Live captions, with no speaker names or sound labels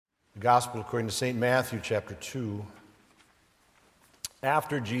Gospel according to St. Matthew chapter 2.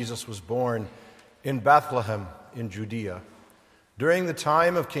 After Jesus was born in Bethlehem in Judea, during the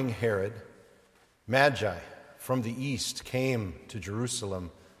time of King Herod, Magi from the east came to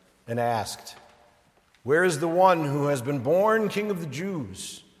Jerusalem and asked, "Where is the one who has been born King of the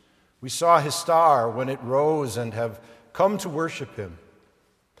Jews? We saw his star when it rose and have come to worship him."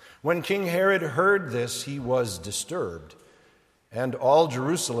 When King Herod heard this, he was disturbed, and all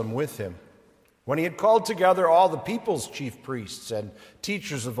Jerusalem with him. When he had called together all the people's chief priests and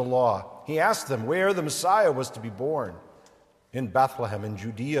teachers of the law, he asked them where the Messiah was to be born. "In Bethlehem in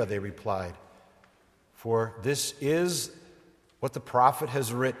Judea," they replied, "for this is what the prophet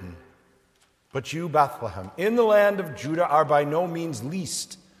has written. But you, Bethlehem, in the land of Judah, are by no means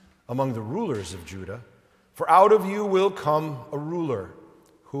least among the rulers of Judah, for out of you will come a ruler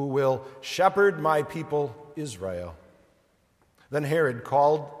who will shepherd my people Israel." Then Herod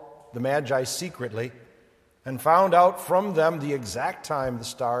called the Magi secretly and found out from them the exact time the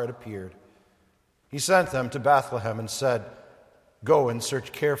star had appeared. He sent them to Bethlehem and said, "Go and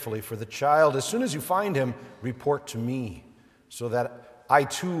search carefully for the child. As soon as you find him, report to me, so that I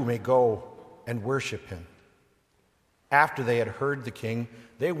too may go and worship him." After they had heard the king,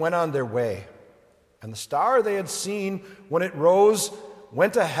 they went on their way, and the star they had seen when it rose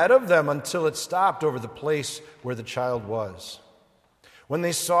went ahead of them until it stopped over the place where the child was. When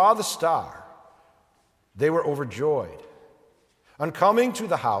they saw the star, they were overjoyed. On coming to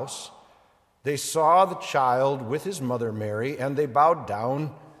the house, they saw the child with his mother Mary, and they bowed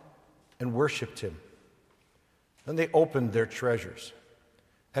down and worshipped him. Then they opened their treasures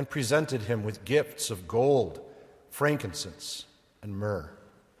and presented him with gifts of gold, frankincense, and myrrh.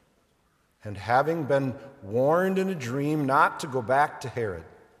 And having been warned in a dream not to go back to Herod,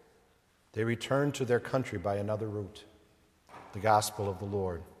 they returned to their country by another route. The Gospel of the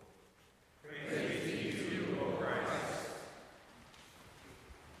Lord. Praise be to you, O Christ.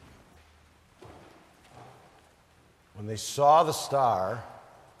 When they saw the star,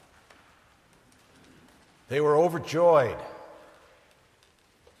 they were overjoyed.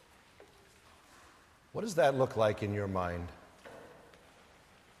 What does that look like in your mind?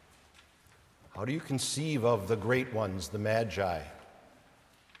 How do you conceive of the great ones, the Magi,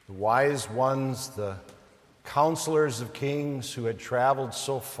 the wise ones, the counselors of kings who had traveled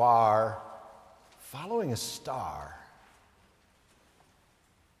so far, following a star?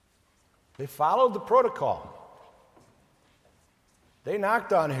 They followed the protocol. They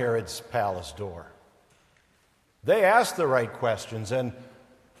knocked on Herod's palace door. They asked the right questions, and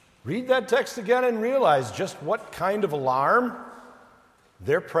read that text again and realize just what kind of alarm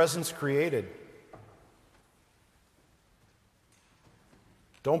their presence created.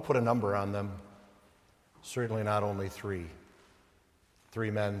 Don't put a number on them. Certainly not only three.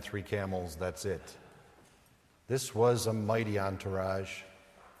 3 men, 3 camels, that's it. This was a mighty entourage.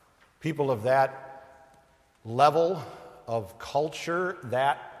 People of that level of culture,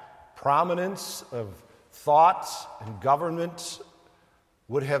 that prominence of thought and government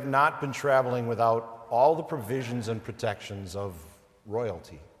would have not been traveling without all the provisions and protections of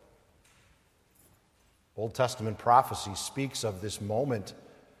royalty. Old Testament prophecy speaks of this moment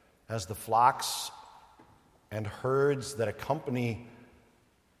as the flocks and herds that accompany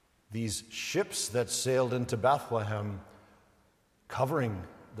these ships that sailed into Bethlehem, covering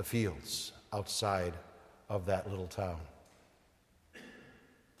the fields outside of that little town.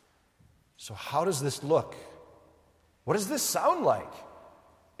 So how does this look? What does this sound like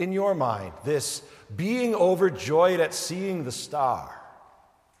in your mind, this being overjoyed at seeing the star?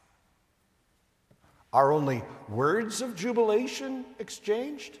 Are only words of jubilation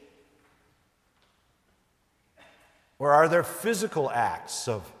exchanged? Or are there physical acts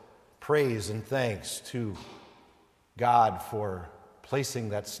of praise and thanks to God for placing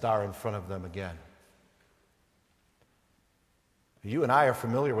that star in front of them again? You and I are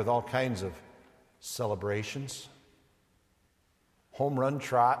familiar with all kinds of celebrations, home run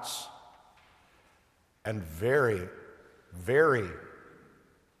trots, and very, very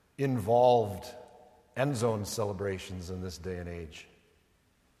involved end zone celebrations in this day and age.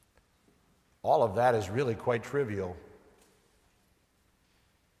 All of that is really quite trivial.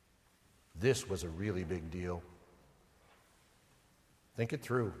 This was a really big deal. Think it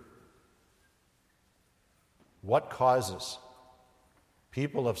through. What causes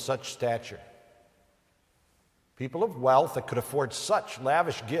people of such stature, people of wealth that could afford such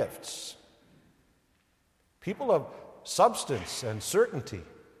lavish gifts, people of substance and certainty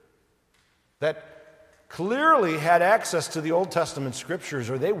that clearly had access to the Old Testament scriptures,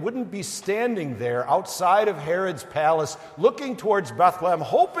 or they wouldn't be standing there outside of Herod's palace looking towards Bethlehem,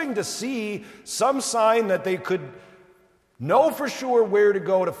 hoping to see some sign that they could know for sure where to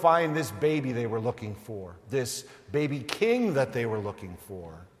go to find this baby they were looking for, this baby king that they were looking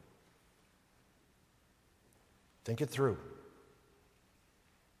for. Think it through.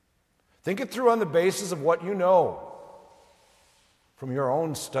 Think it through on the basis of what you know from your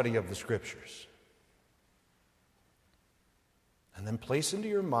own study of the scriptures. And then place into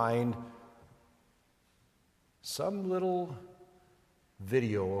your mind some little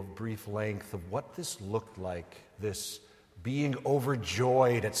video of brief length of what this looked like, this being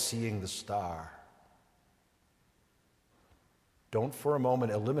overjoyed at seeing the star. Don't for a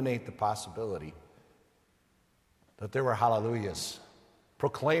moment eliminate the possibility that there were hallelujahs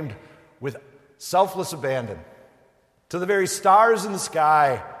proclaimed with selfless abandon to the very stars in the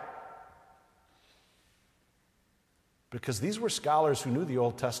sky. Because these were scholars who knew the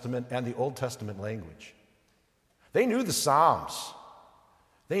Old Testament and the Old Testament language. They knew the Psalms.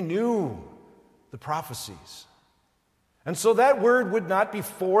 They knew the prophecies. And so that word would not be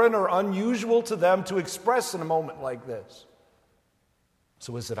foreign or unusual to them to express in a moment like this.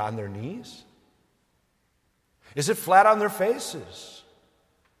 So is it on their knees? Is it flat on their faces?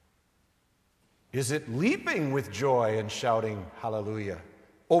 Is it leaping with joy and shouting hallelujah,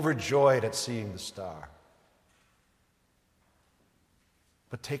 overjoyed at seeing the star?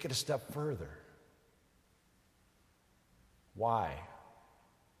 But take it a step further. Why?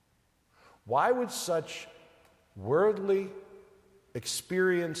 Why would such worldly,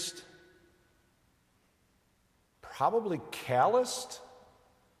 experienced, probably calloused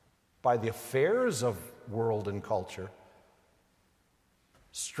by the affairs of world and culture,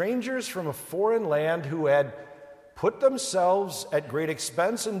 strangers from a foreign land who had put themselves at great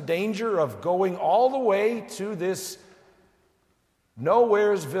expense and danger of going all the way to this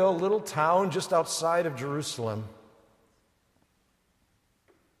Nowheresville little town just outside of Jerusalem,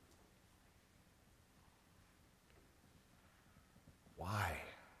 why?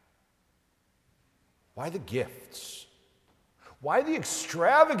 Why the gifts? Why the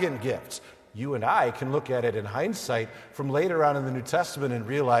extravagant gifts? You and I can look at it in hindsight from later on in the New Testament and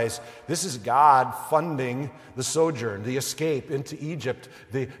realize this is God funding the sojourn, the escape into Egypt,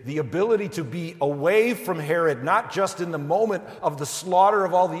 the ability to be away from Herod, not just in the moment of the slaughter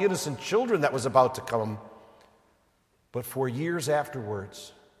of all the innocent children that was about to come, but for years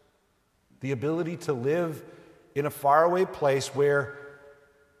afterwards. The ability to live in a faraway place where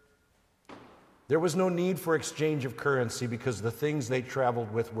there was no need for exchange of currency because the things they traveled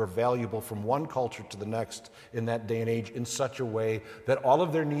with were valuable from one culture to the next in that day and age in such a way that all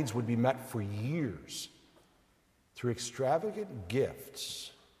of their needs would be met for years through extravagant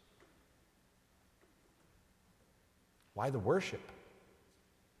gifts. Why the worship?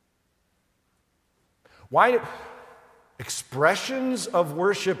 Why expressions of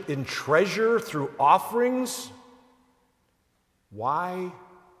worship in treasure through offerings? Why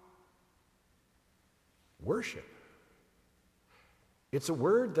worship? It's a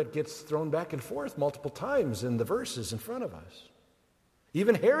word that gets thrown back and forth multiple times in the verses in front of us.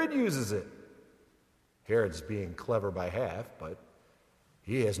 Even Herod uses it. Herod's being clever by half, but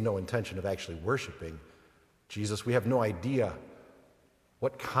he has no intention of actually worshiping Jesus. We have no idea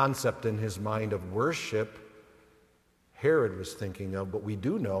what concept in his mind of worship Herod was thinking of, but we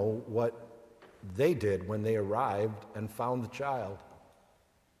do know what they did when they arrived and found the child.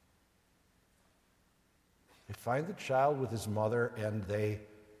 They find the child with his mother, and they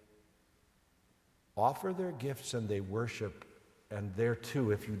offer their gifts and they worship. And there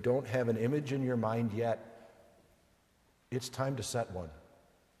too, if you don't have an image in your mind yet, it's time to set one.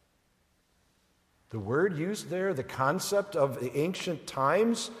 The word used there, the concept of the ancient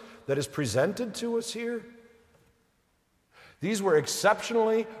times that is presented to us here, these were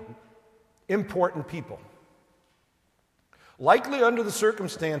exceptionally important people. Likely under the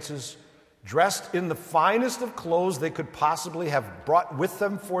circumstances, dressed in the finest of clothes they could possibly have brought with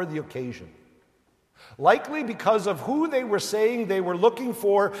them for the occasion. Likely because of who they were saying they were looking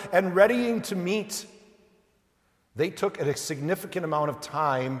for and readying to meet. They took a significant amount of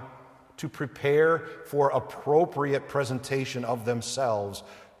time to prepare for appropriate presentation of themselves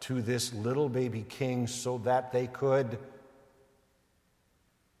to this little baby king so that they could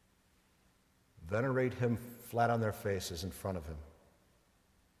venerate him flat on their faces in front of him.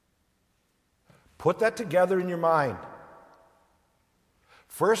 Put that together in your mind.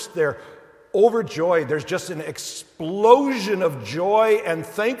 First, they're overjoyed. There's just an explosion of joy and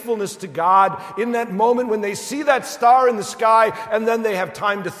thankfulness to God in that moment when they see that star in the sky, and then they have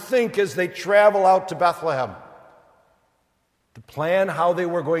time to think as they travel out to Bethlehem, to plan how they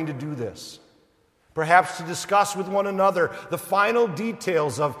were going to do this. Perhaps to discuss with one another the final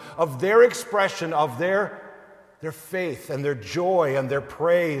details of their expression of their faith and their joy and their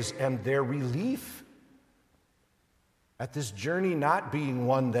praise and their relief at this journey not being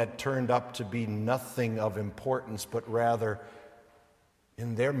one that turned up to be nothing of importance, but rather,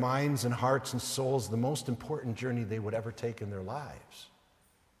 in their minds and hearts and souls, the most important journey they would ever take in their lives.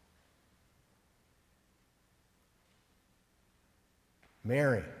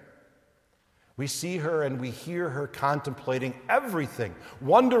 Mary. We see her and we hear her contemplating everything,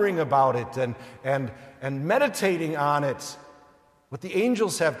 wondering about it and meditating on it. What the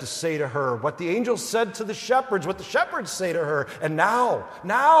angels have to say to her, what the angels said to the shepherds, what the shepherds say to her. And now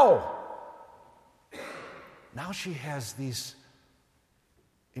she has these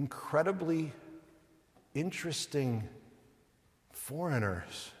incredibly interesting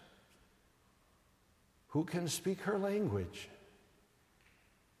foreigners who can speak her language,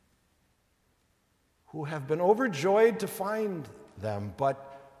 who have been overjoyed to find them,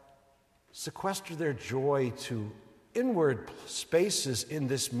 but sequester their joy to inward spaces in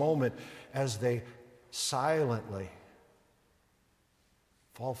this moment as they silently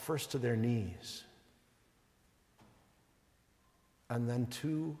fall first to their knees and then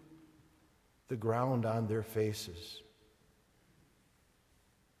to the ground on their faces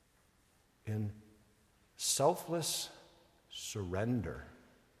in selfless surrender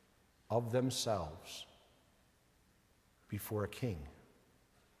of themselves before a king.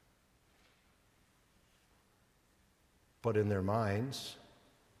 But in their minds,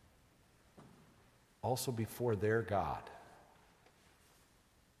 also before their God.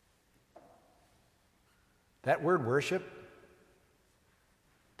 That word worship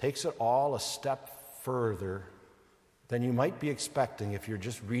takes it all a step further than you might be expecting if you're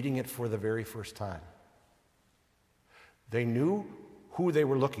just reading it for the very first time. They knew who they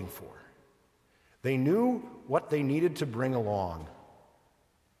were looking for. They knew what they needed to bring along.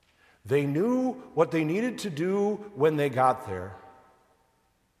 They knew what they needed to do when they got there.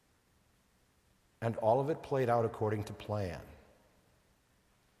 And all of it played out according to plan.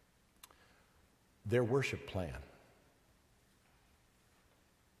 Their worship plan.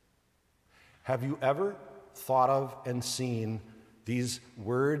 Have you ever thought of and seen these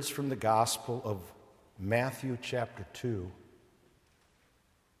words from the Gospel of Matthew chapter 2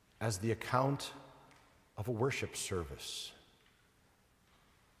 as the account of a worship service?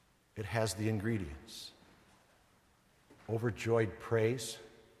 It has the ingredients: overjoyed praise,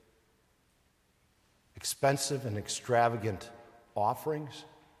 expensive and extravagant offerings,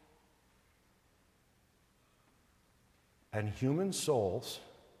 and human souls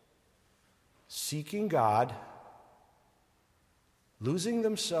seeking God, losing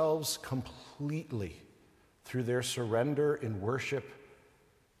themselves completely through their surrender in worship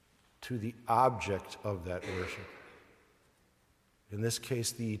to the object of that worship. In this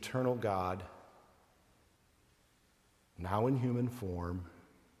case, the eternal God, now in human form,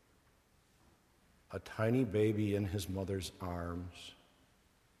 a tiny baby in his mother's arms.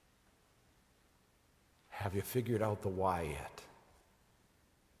 Have you figured out the why yet?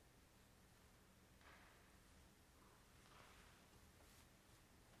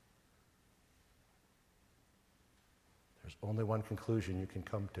 There's only one conclusion you can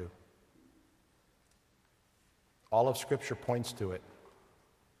come to. All of Scripture points to it.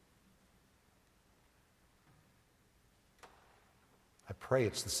 I pray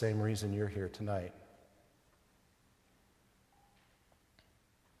it's the same reason you're here tonight.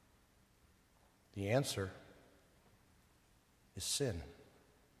 The answer is sin.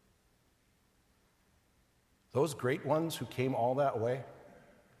 Those great ones who came all that way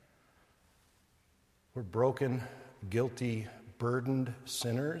were broken, guilty, burdened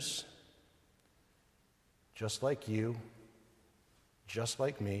sinners, just like you, just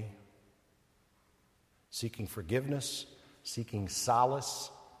like me, seeking forgiveness, seeking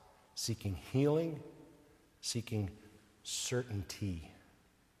solace, seeking healing, seeking certainty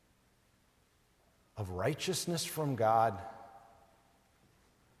of righteousness from God,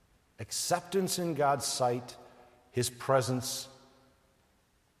 acceptance in God's sight, His presence,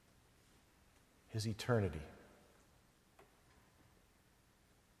 His eternity.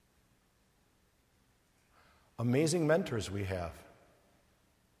 Amazing mentors we have.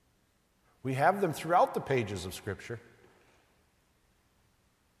 We have them throughout the pages of Scripture.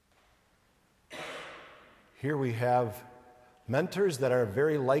 Here we have mentors that are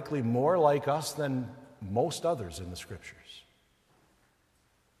very likely more like us than most others in the Scriptures.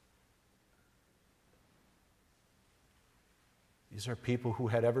 These are people who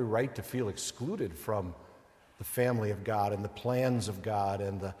had every right to feel excluded from the family of God and the plans of God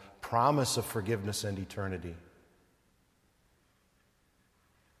and the promise of forgiveness and eternity.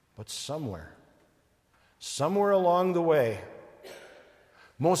 But somewhere along the way,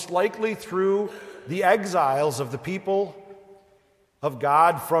 most likely through the exiles of the people of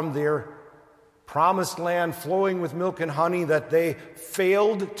God from their promised land flowing with milk and honey that they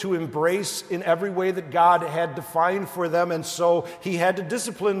failed to embrace in every way that God had defined for them, and so he had to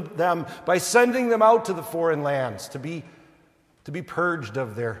discipline them by sending them out to the foreign lands to be purged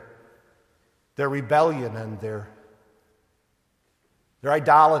of their rebellion and their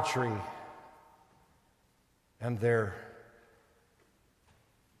idolatry and their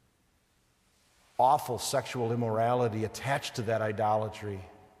awful sexual immorality attached to that idolatry.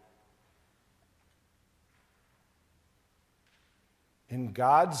 In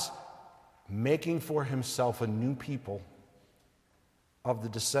God's making for himself a new people of the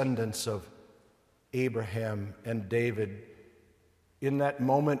descendants of Abraham and David, in that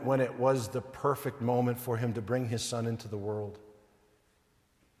moment when it was the perfect moment for him to bring his son into the world,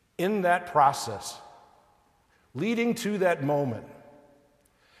 in that process, leading to that moment,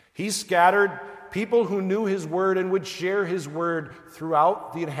 he scattered people who knew his word and would share his word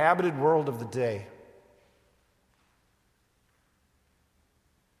throughout the inhabited world of the day.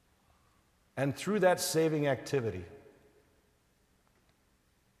 And through that saving activity,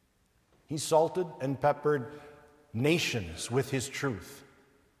 he salted and peppered nations with his truth.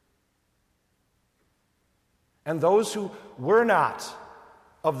 And those who were not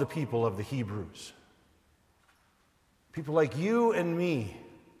of the people of the Hebrews, people like you and me,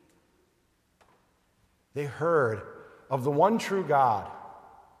 they heard of the one true God,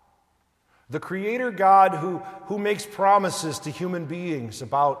 the Creator God who makes promises to human beings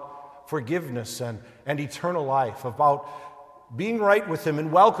about forgiveness and eternal life, about being right with him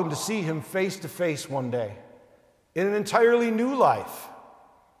and welcome to see him face to face one day in an entirely new life,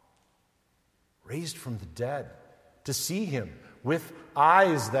 raised from the dead, to see him with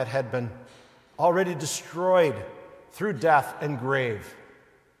eyes that had been already destroyed through death and grave.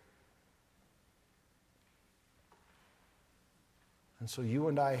 And so you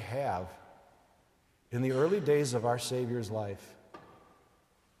and I have, in the early days of our Savior's life,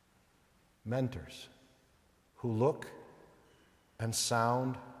 mentors who look and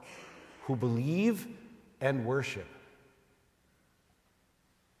sound, who believe and worship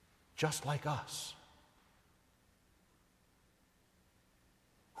just like us,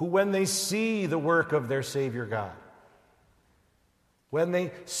 who when they see the work of their Savior God, when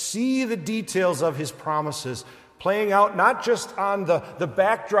they see the details of his promises playing out not just on the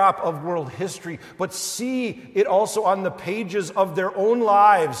backdrop of world history, but see it also on the pages of their own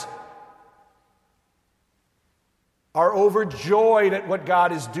lives, are overjoyed at what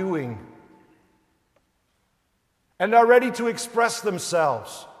God is doing and are ready to express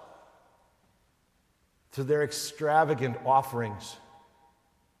themselves through their extravagant offerings,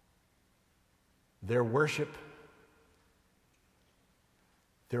 their worship,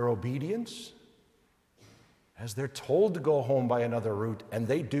 their obedience, as they're told to go home by another route, and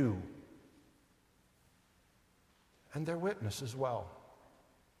they do, and their witness as well.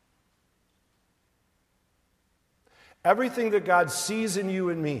 Everything that God sees in you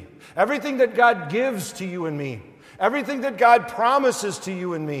and me, everything that God gives to you and me, everything that God promises to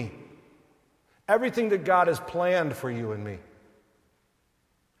you and me, everything that God has planned for you and me,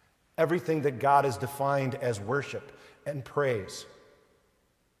 everything that God has defined as worship and praise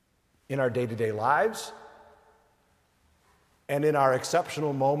in our day-to-day lives and in our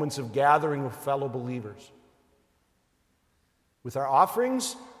exceptional moments of gathering with fellow believers, with our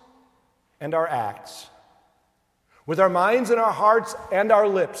offerings and our acts, with our minds and our hearts and our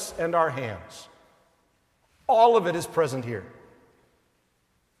lips and our hands. All of it is present here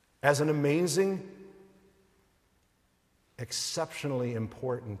as an amazing, exceptionally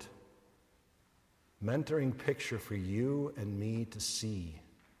important mentoring picture for you and me to see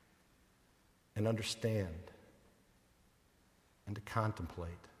and understand and to contemplate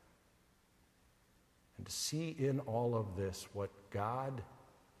and to see in all of this what God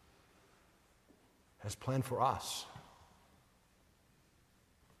has planned for us.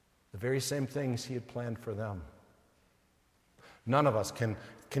 The very same things he had planned for them. None of us can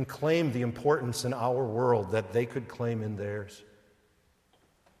claim the importance in our world that they could claim in theirs.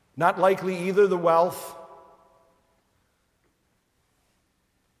 Not likely either the wealth,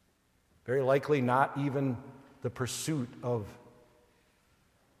 very likely not even the pursuit of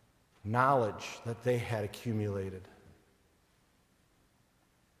knowledge that they had accumulated.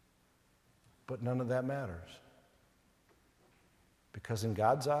 But none of that matters. Because in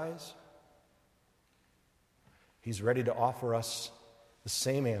God's eyes, He's ready to offer us the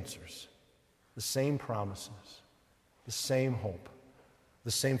same answers, the same promises, the same hope,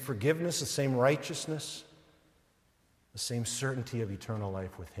 the same forgiveness, the same righteousness, the same certainty of eternal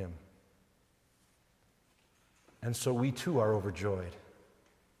life with Him. And so we too are overjoyed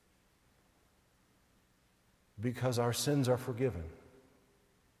because our sins are forgiven.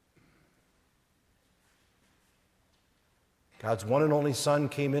 God's one and only Son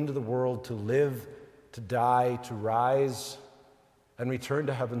came into the world to live, to die, to rise, and return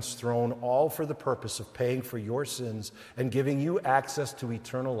to heaven's throne, all for the purpose of paying for your sins and giving you access to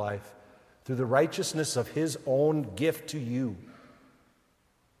eternal life through the righteousness of His own gift to you,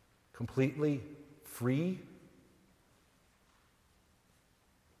 completely free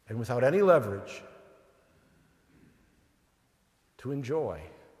and without any leverage, to enjoy,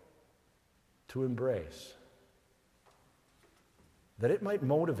 to embrace, that it might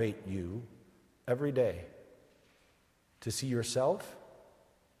motivate you every day to see yourself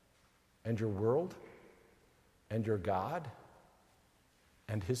and your world and your God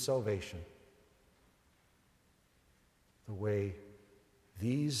and His salvation the way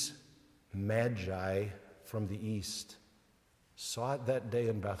these magi from the east saw it that day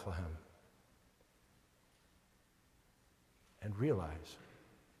in Bethlehem and realize,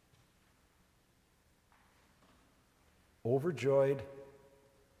 overjoyed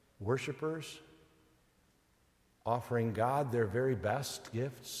worshipers offering God their very best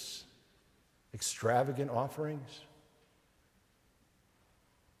gifts, extravagant offerings?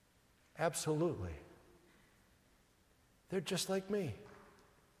 Absolutely. They're just like me.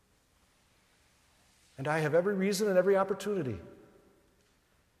 And I have every reason and every opportunity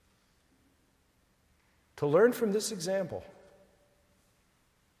to learn from this example.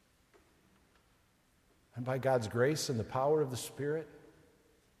 And by God's grace and the power of the Spirit,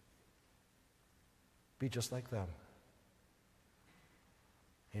 be just like them.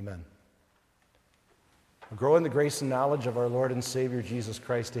 Amen. Grow in the grace and knowledge of our Lord and Savior Jesus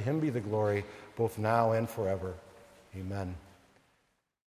Christ. To Him be the glory, both now and forever. Amen.